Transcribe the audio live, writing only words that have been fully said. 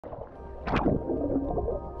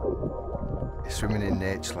Swimming in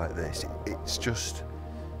nature like this,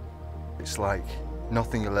 it's like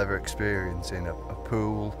nothing you'll ever experience in a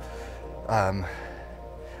pool,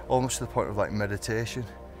 almost to the point of like meditation.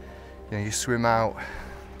 You know, you swim out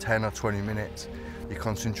 10 or 20 minutes, you're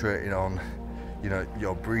concentrating on, you know,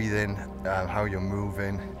 your breathing, how you're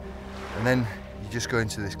moving, and then you just go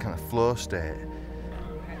into this kind of flow state.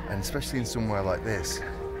 And especially in somewhere like this,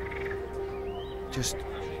 just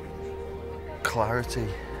clarity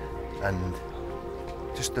and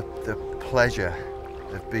just the pleasure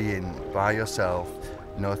of being by yourself,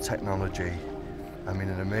 no technology. I mean,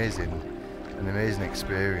 an amazing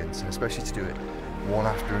experience, and especially to do it one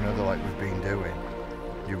after another like we've been doing.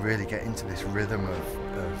 You really get into this rhythm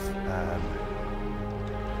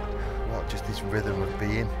well, just this rhythm of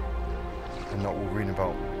being and not worrying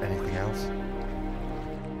about anything else.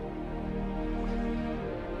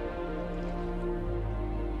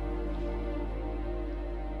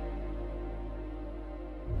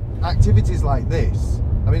 Activities like this,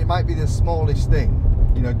 I mean, it might be the smallest thing,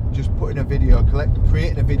 you know, just putting a video,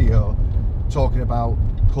 creating a video talking about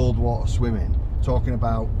cold water swimming, talking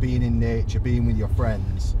about being in nature, being with your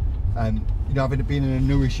friends, and, you know, being in a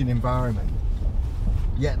nourishing environment.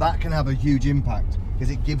 Yet that can have a huge impact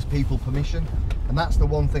because it gives people permission. And that's the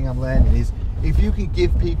one thing I'm learning is, if you can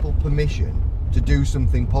give people permission to do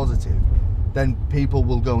something positive, then people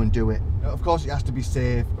will go and do it. Of course it has to be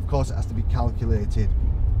safe, of course it has to be calculated.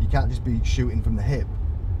 You can't just be shooting from the hip,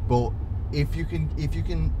 but if you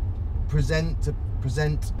can present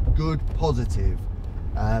good positive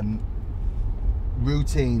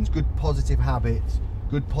routines, good positive habits,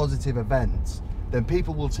 good positive events, then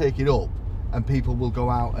people will take it up, and people will go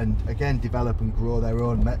out and again develop and grow their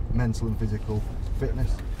own mental and physical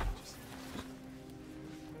fitness.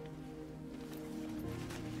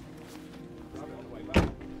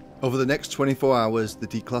 Over the next 24 hours, the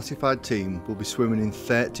Declassified team will be swimming in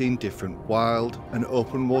 13 different wild and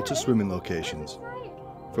open water swimming locations,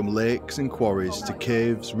 from lakes and quarries to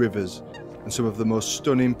caves, rivers, and some of the most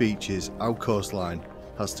stunning beaches our coastline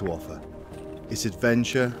has to offer. It's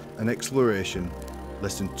adventure and exploration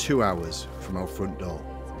less than 2 hours from our front door.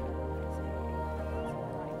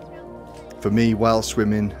 For me, wild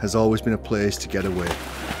swimming has always been a place to get away,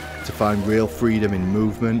 to find real freedom in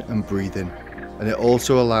movement and breathing. And it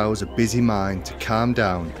also allows a busy mind to calm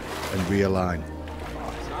down and realign.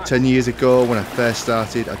 10 years ago when I first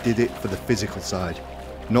started, I did it for the physical side,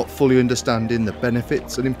 not fully understanding the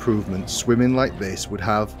benefits and improvements swimming like this would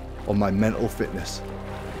have on my mental fitness.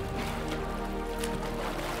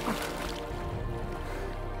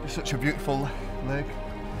 It's such a beautiful lake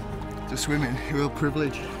to swim in, a real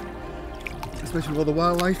privilege, especially with all the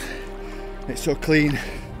wildlife. It's so clean,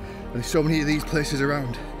 and there's so many of these places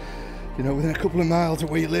around. You know, within a couple of miles of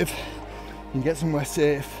where you live, you can get somewhere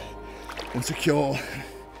safe and secure,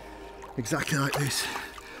 exactly like this.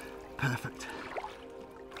 Perfect.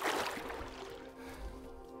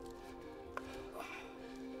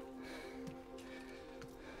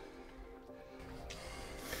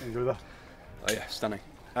 Enjoy that? Oh yeah, stunning.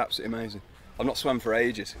 Absolutely amazing. I've not swum for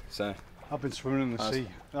ages, so... I've been swimming in the sea.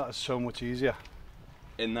 That is so much easier.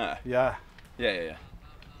 In there? Yeah. Yeah.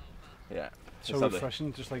 So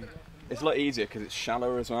refreshing, just like... It's a lot easier because it's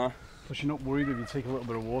shallower as well. Plus you're not worried if you take a little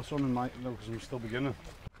bit of water on and might, you know, because I'm still beginning.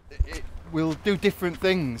 We'll do different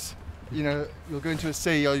things. You know, you'll go into a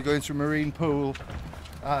sea, or you go into a marine pool,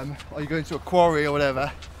 or you go into a quarry or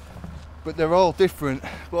whatever. But they're all different,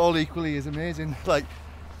 but all equally as amazing. Like,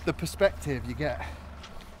 the perspective you get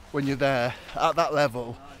when you're there at that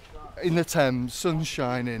level, in the Thames, sun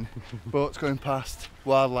shining, boats going past,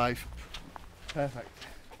 wildlife. Perfect.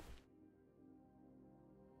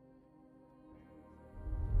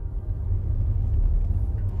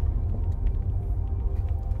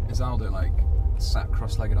 Is Aldo like sat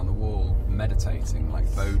cross-legged on the wall, meditating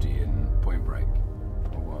like Bodhi in Point Break,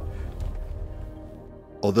 or what?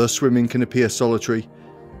 Although swimming can appear solitary,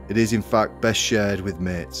 it is in fact best shared with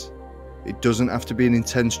mates. It doesn't have to be an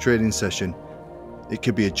intense training session. It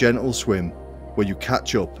could be a gentle swim where you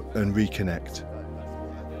catch up and reconnect.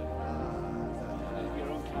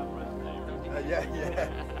 Yeah.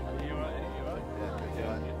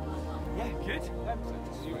 Yeah, good.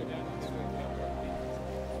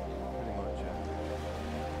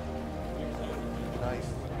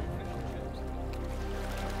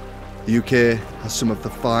 The UK has some of the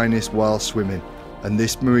finest wild swimming, and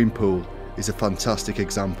this marine pool is a fantastic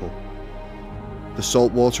example. The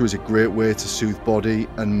salt water is a great way to soothe body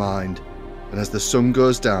and mind, and as the sun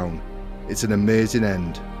goes down, it's an amazing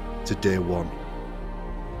end to day one.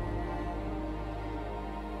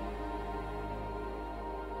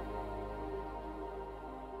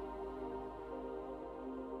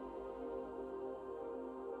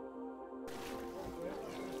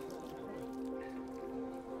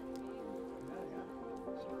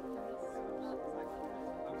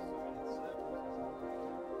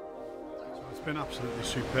 been absolutely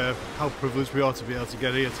superb. How privileged we are to be able to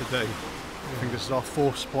get here today. I think this is our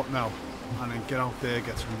 4th spot now, and then get out there,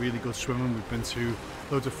 get some really good swimming. We've been to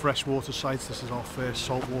loads of freshwater sites. This is our first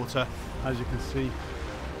saltwater, as you can see,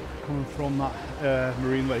 coming from that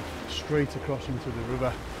marine lake straight across into the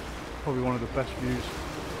river. Probably one of the best views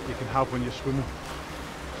you can have when you're swimming.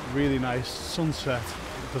 Really nice sunset.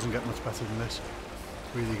 It doesn't get much better than this.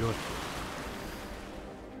 Really good.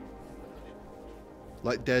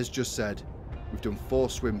 Like Des just said, we've done 4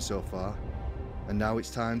 swims so far, and now it's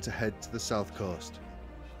time to head to the south coast.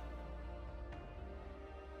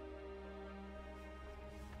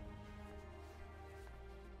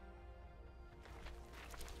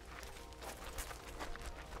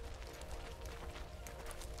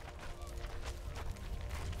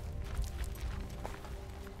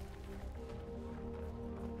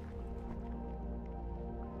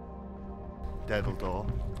 Durdle door.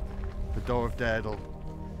 The door of Durdle.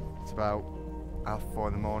 It's about 4:30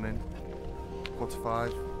 in the morning,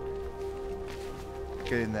 4:45.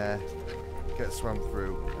 Get in there, get swam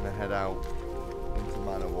through, and then head out into the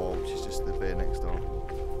Manor Wall, which is just the bay next door.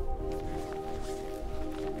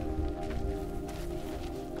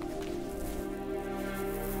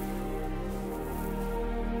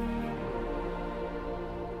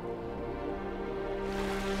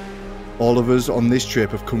 All of us on this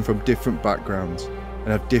trip have come from different backgrounds and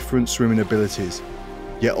have different swimming abilities,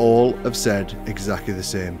 yet all have said exactly the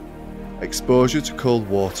same. Exposure to cold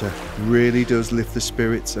water really does lift the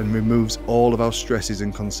spirits and removes all of our stresses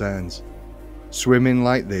and concerns. Swimming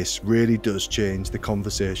like this really does change the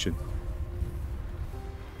conversation.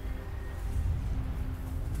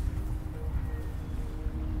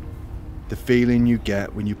 The feeling you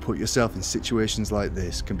get when you put yourself in situations like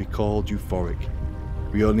this can be called euphoric.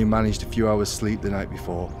 We only managed a few hours sleep the night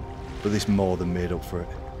before, but this more than made up for it.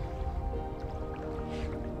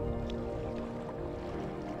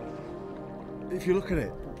 If you look at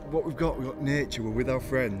it, what we've got nature, we're with our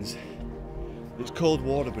friends. It's cold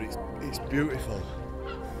water, but it's beautiful.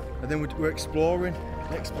 And then we're exploring,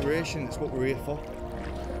 exploration, that's what we're here for.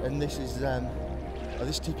 And this is,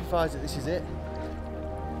 this typifies it, this is it.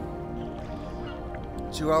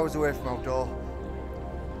 2 hours away from our door.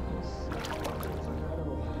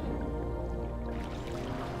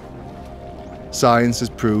 Science has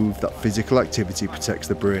proved that physical activity protects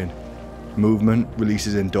the brain. Movement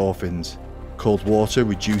releases endorphins, cold water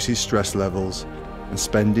reduces stress levels, and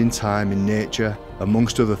spending time in nature,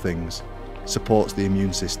 amongst other things, supports the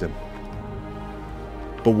immune system.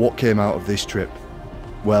 But what came out of this trip?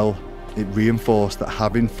 Well, it reinforced that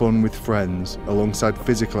having fun with friends alongside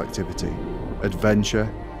physical activity, adventure,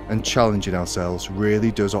 and challenging ourselves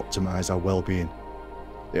really does optimise our well-being.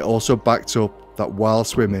 It also backed up that while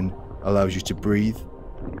swimming allows you to breathe,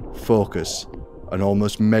 focus, and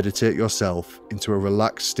almost meditate yourself into a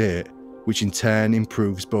relaxed state, which in turn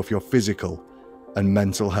improves both your physical and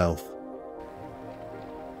mental health.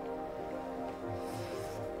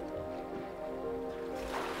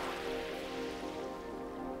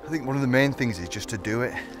 I think one of the main things is just to do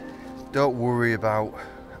it. Don't worry about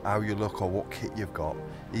how you look or what kit you've got.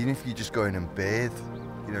 Even if you just go in and bathe,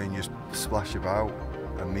 you know, and just splash about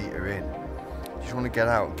a metre in. You just want to get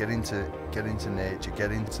out, get into nature,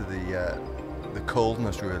 get into the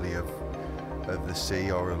coldness really of the sea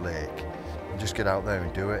or a lake, and just get out there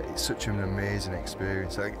and do it. It's such an amazing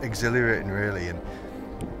experience, like, exhilarating really, and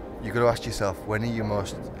you've got to ask yourself, when are you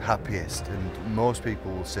most happiest? And most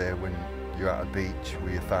people will say when you're at a beach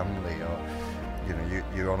with your family, or you know,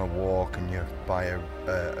 you're on a walk and you're by a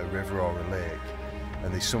river or a lake,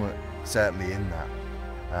 and there's something certainly in that.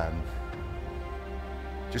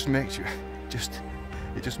 Just makes you.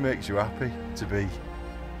 It just makes you happy to be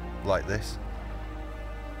like this.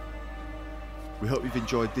 We hope you've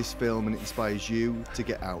enjoyed this film and it inspires you to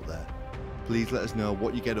get out there. Please let us know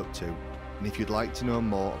what you get up to, and if you'd like to know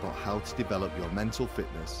more about how to develop your mental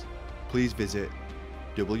fitness, please visit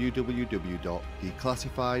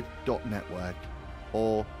www.declassified.network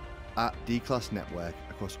or @Declass Network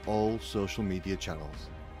across all social media channels.